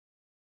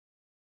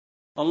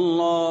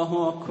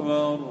الله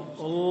أكبر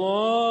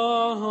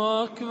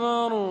الله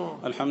أكبر.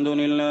 الحمد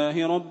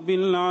لله رب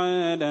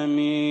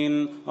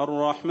العالمين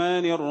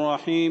الرحمن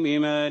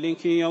الرحيم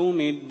مالك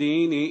يوم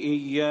الدين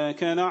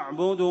إياك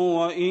نعبد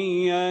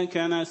وإياك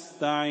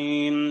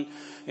نستعين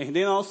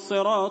اهدنا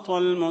الصراط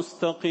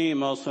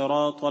المستقيم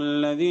صراط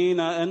الذين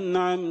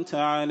أنعمت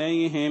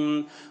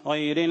عليهم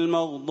غير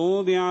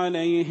المغضوب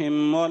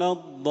عليهم ولا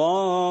الضالين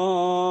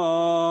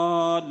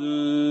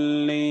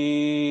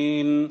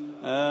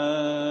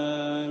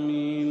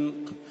آمين.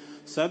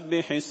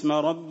 سبح اسم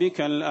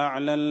ربك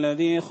الأعلى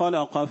الذي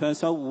خلق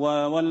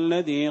فسوى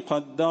والذي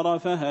قدر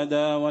فهدى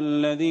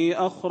والذي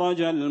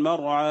أخرج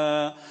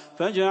المرعى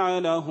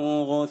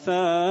فجعله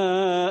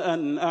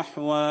غثاء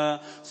أحوى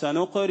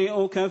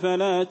سنقرئك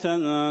فلا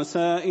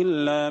تنسى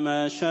إلا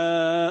ما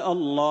شاء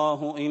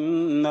الله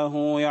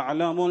إنه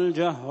يعلم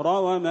الجهر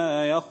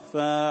وما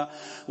يخفى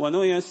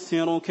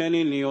ونيسرك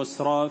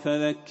لليسرى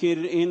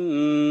فذكر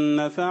إن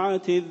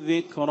نفعت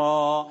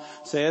الذكرى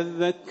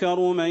سيذكر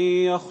من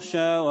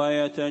يخشى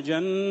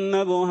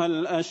ويتجنبها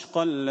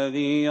الأشقى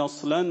الذي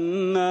يصلى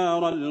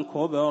النار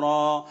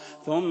الكبرى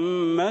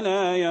ثم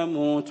لا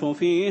يموت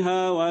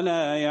فيها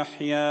ولا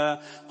يحيا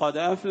قد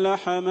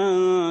أفلح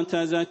من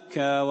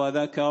تزكى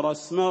وذكر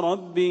اسم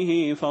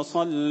ربه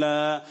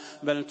فصلى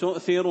بل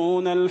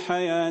تؤثرون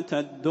الحياة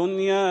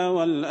الدنيا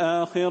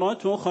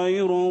والآخرة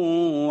خير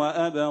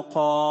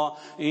وأبقى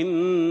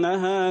إن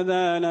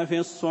هذا لفي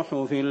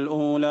الصحف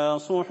الأولى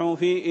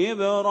صحف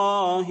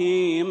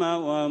إبراهيم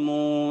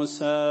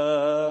وموسى.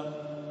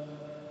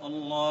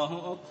 الله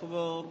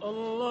أكبر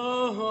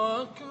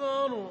الله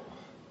أكبر.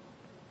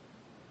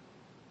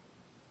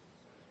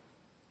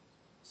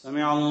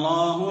 سمع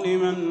الله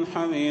لمن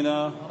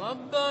حمده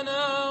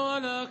ربنا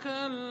ولك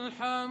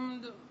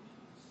الحمد.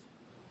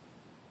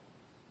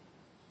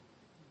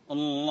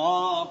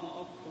 الله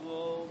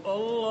أكبر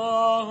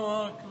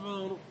الله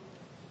أكبر.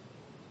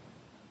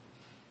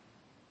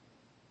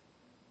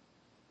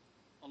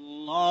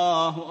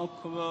 الله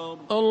أكبر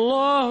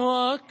الله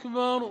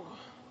أكبر.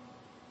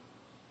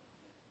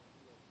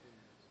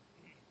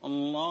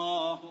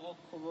 الله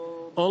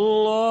أكبر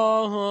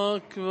الله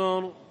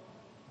أكبر.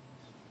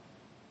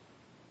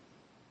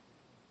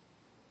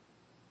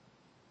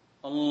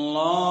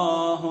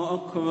 الله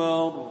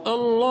أكبر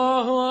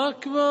الله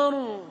أكبر.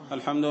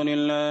 الحمد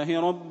لله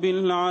رب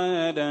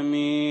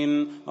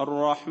العالمين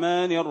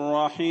الرحمن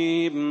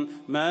الرحيم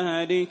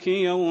مالك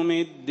يوم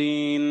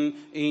الدين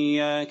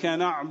إياك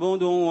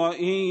نعبد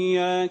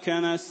وإياك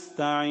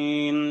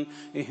نستعين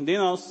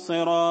اهدنا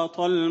الصراط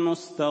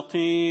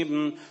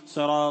المستقيم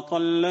صراط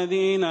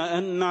الذين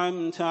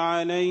أنعمت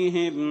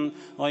عليهم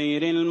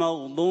غير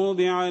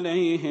المغضوب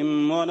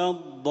عليهم ولا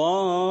الضالين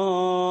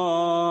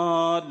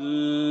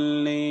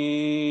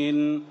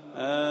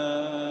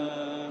آمين.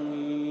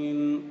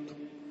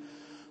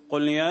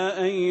 قل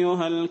يا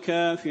أيها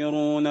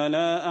الكافرون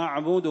لا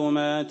أعبد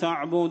ما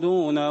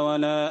تعبدون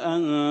ولا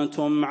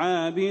أنتم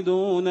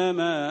عابدون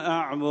ما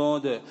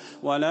أعبد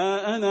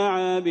ولا أنا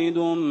عابد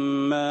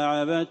ما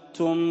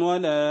عبدتم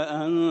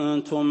ولا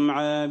أنتم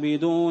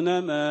عابدون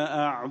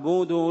ما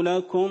أعبد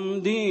لكم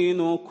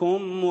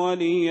دينكم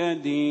ولي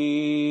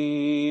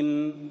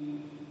دين.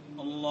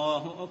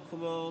 الله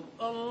أكبر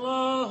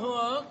الله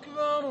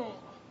أكبر.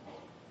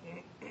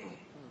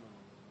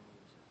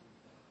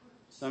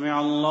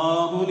 سمع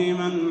الله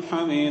لمن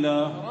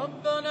حمده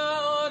ربنا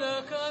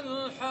ولك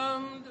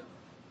الحمد.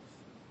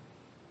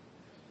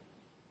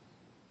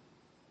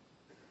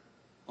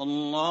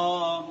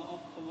 الله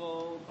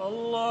أكبر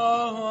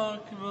الله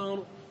أكبر.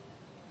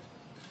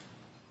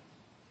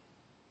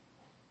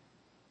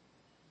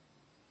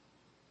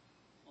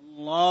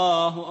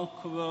 الله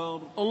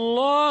أكبر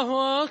الله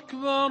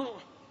أكبر.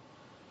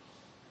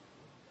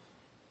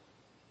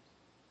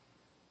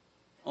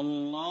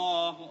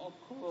 الله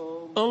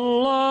أكبر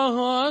الله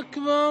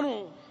أكبر.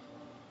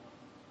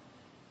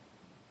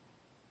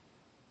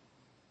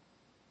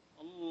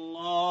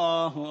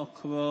 الله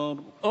أكبر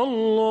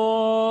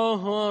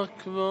الله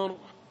أكبر.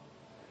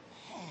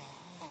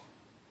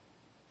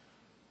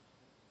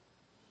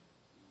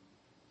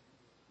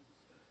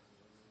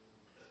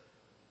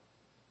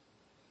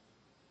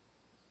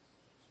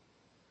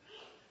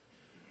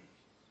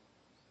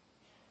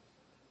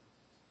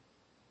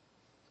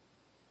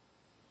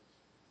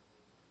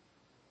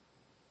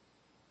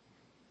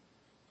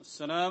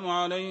 السلام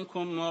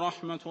عليكم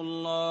ورحمة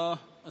الله.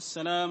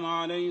 السلام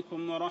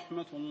عليكم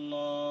ورحمة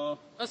الله.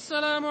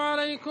 السلام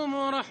عليكم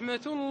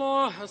ورحمة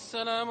الله.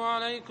 السلام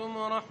عليكم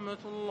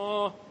ورحمة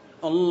الله.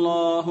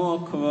 الله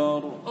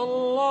أكبر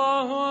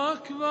الله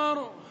أكبر.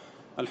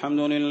 الحمد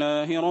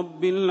لله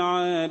رب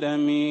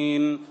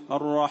العالمين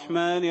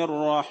الرحمن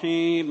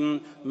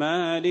الرحيم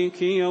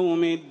مالك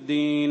يوم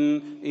الدين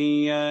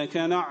إياك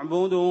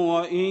نعبد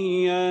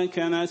وإياك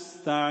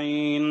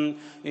نستعين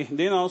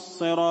اهدنا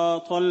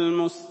الصراط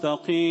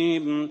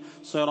المستقيم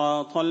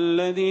صراط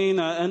الذين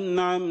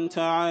أنعمت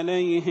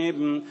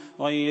عليهم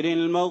غير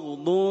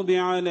المغضوب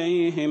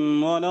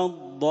عليهم ولا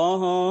الضالين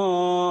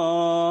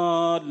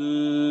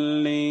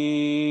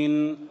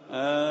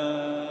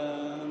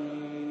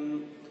آمين.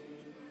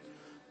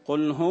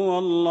 قل هو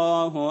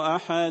الله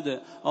أحد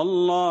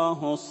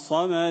الله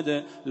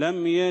الصمد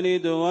لم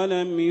يلد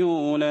ولم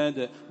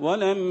يولد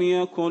ولم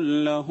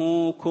يكن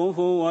له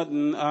كفوا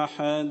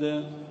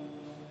أحد.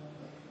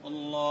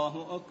 الله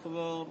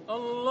أكبر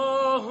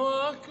الله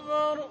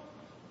أكبر.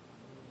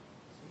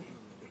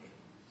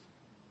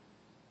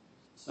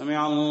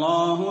 سمع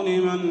الله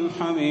لمن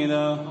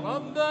حمده.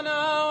 ربنا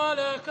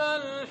ولك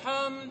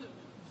الحمد.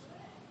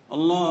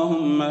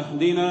 اللهم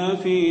اهدنا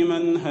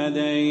فيمن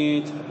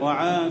هديت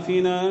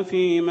وعافنا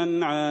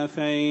فيمن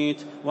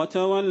عافيت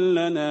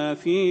وتولنا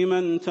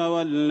فيمن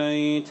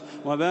توليت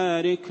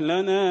وبارك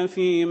لنا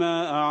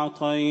فيما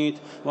أعطيت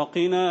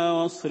وقنا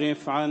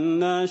واصرف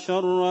عنا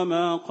شر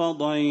ما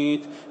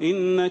قضيت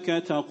إنك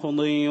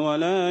تقضي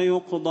ولا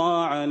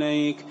يقضى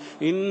عليك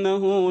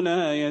إنه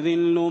لا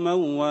يذل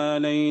من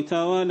واليت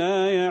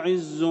ولا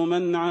يعز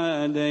من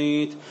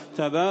عاديت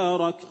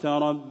تباركت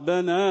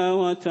ربنا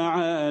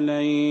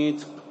وتعاليت.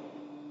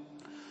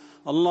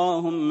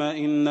 اللهم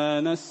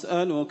إنا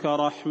نسألك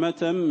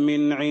رحمة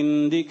من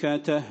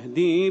عندك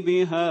تهدي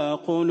بها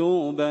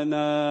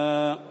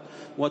قلوبنا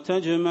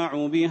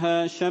وتجمع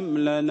بها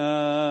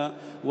شملنا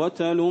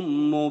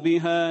وتلم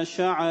بها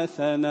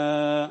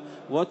شعثنا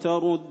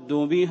وترد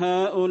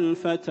بها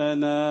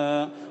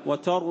ألفتنا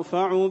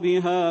وترفع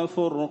بها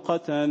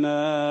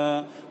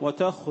فرقتنا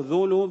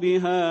وتخذل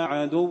بها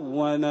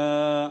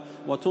عدونا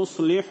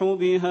وتصلح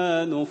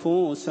بها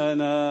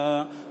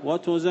نفوسنا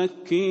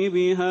وتزكي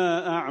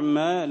بها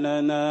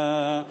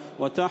أعمالنا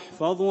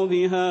وتحفظ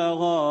بها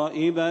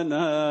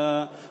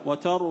غائبنا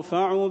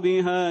وترفع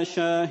بها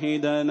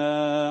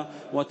شاهدنا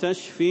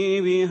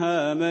وتشفي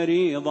بها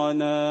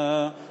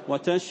مريضنا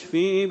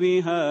وتشفي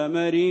بها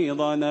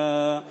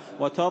مريضنا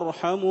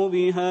وترحم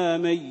بها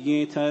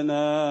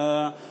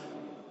ميتنا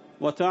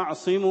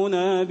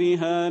وتعصمنا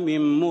بها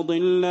من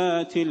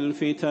مضلات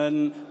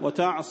الفتن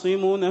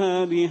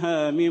وتعصمنا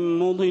بها من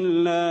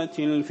مضلات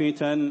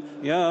الفتن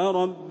يا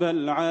رب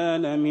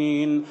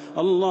العالمين.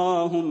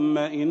 اللهم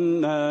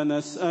إنا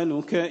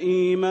نسألك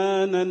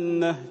إيمانا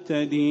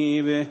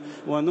نهتدي به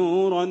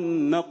ونورا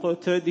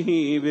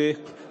نقتدي به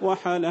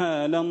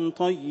وحلالا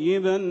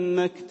طيبا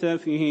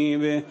نكتفي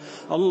به.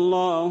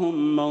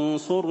 اللهم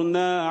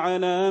انصرنا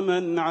على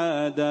من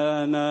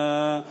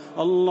عادانا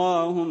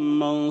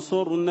اللهم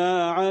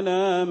انصرنا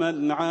على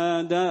من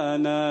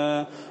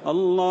عادانا.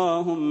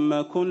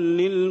 اللهم كن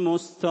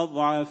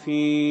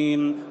للمستضعفين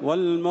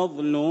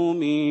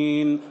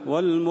والمظلومين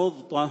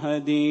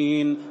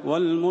والمضطهدين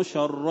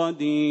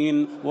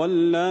والمشردين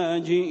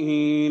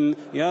واللاجئين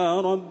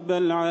يا رب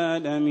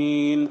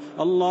العالمين.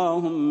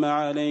 اللهم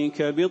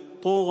عليك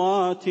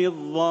بالطغاة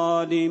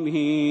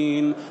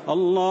الظالمين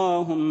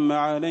اللهم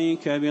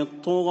عليك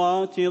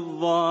بالطغاة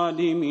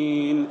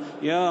الظالمين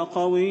يا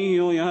قوي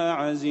يا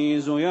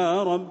عزيز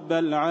يا رب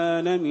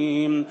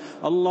العالمين.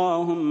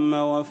 اللهم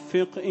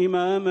وفق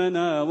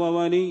إمامنا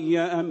وولي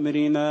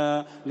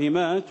أمرنا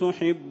لما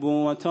تحب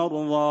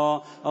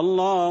وترضى.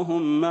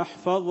 اللهم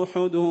احفظ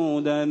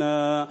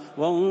حدودنا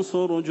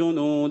وانصر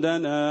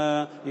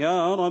جنودنا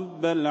يا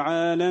رب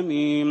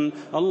العالمين.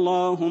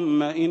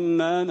 اللهم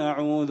إنا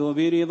نعوذ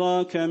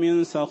برضاك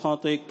من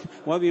سخطك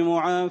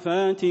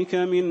وبمعافاتك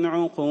من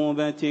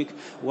عقوبتك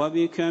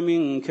وبك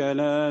منك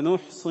لا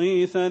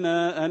نحصي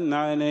ثناء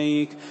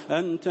عليك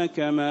أنت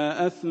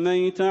كما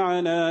أثنيت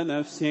على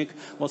نفسك.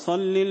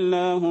 وصل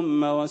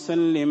اللهم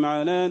وسلم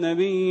على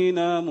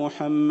نبينا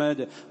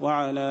محمد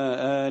وعلى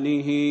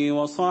آله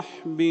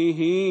وصحبه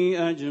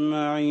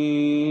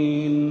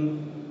أجمعين.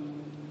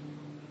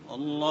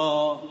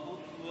 الله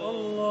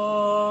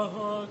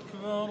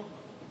أكبر.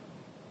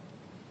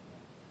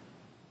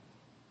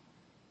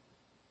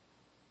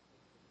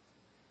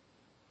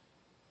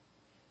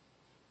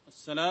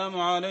 السلام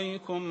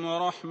عليكم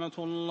ورحمة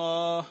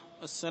الله.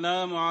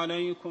 السلام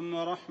عليكم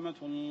ورحمة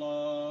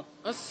الله.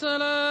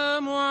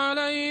 السلام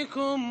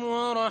عليكم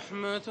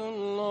ورحمة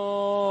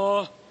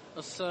الله.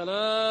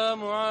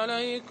 السلام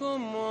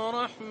عليكم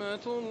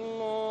ورحمة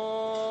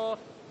الله.